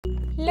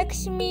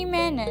Lakshmi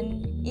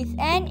Menon is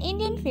an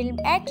Indian film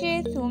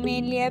actress who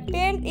mainly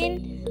appears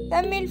in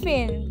Tamil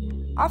films.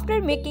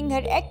 After making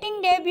her acting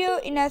debut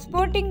in a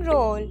supporting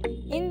role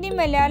in the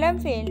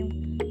Malayalam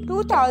film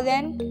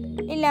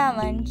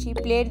 2011, she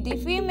played the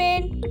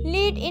female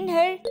lead in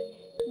her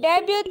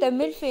debut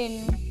Tamil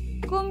film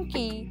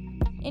Kumki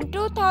in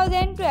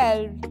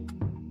 2012,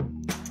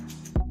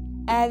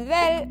 as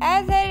well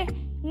as her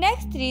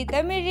next three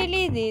Tamil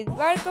releases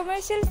were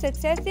commercial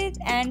successes,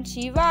 and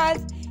she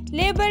was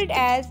labelled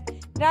as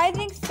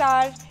Rising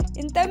Star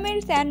in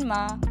Tamil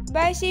cinema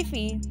by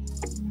Shifi.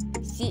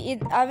 She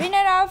is a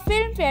winner of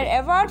Filmfare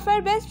Award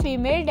for Best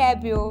Female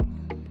Debut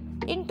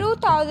in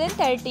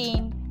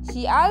 2013.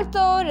 She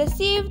also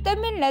received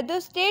Tamil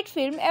Nadu State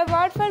Film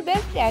Award for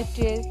Best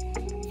Actress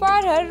for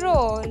her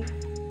role.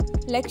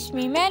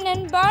 Lakshmi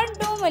Menon, born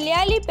to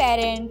Malayali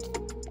parents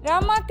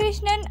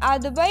Ramakrishnan, a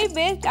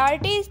Dubai-based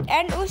artist,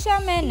 and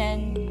Usha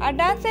Menon, a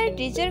dancer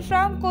teacher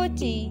from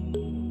Kochi.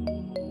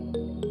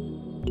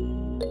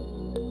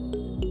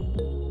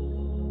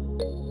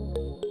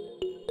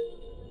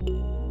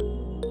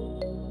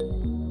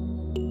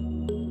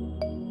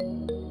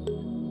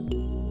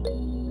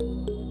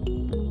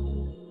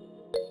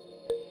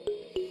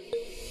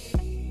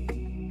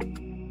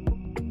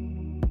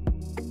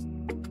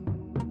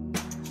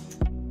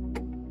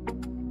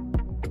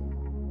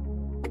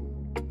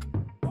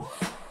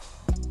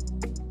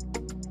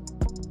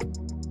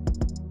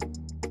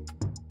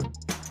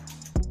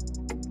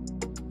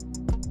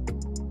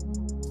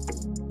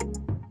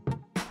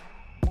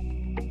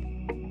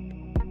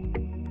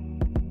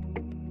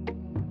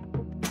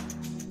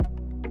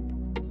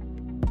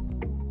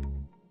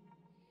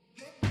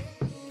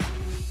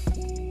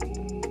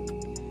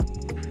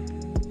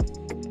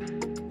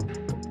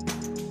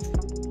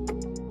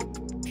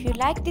 If you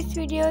like this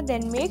video,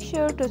 then make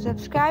sure to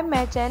subscribe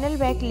my channel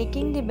by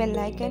clicking the bell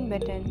icon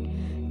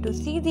button to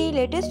see the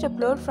latest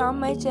upload from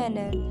my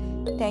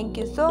channel. Thank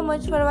you so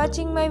much for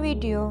watching my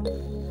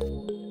video.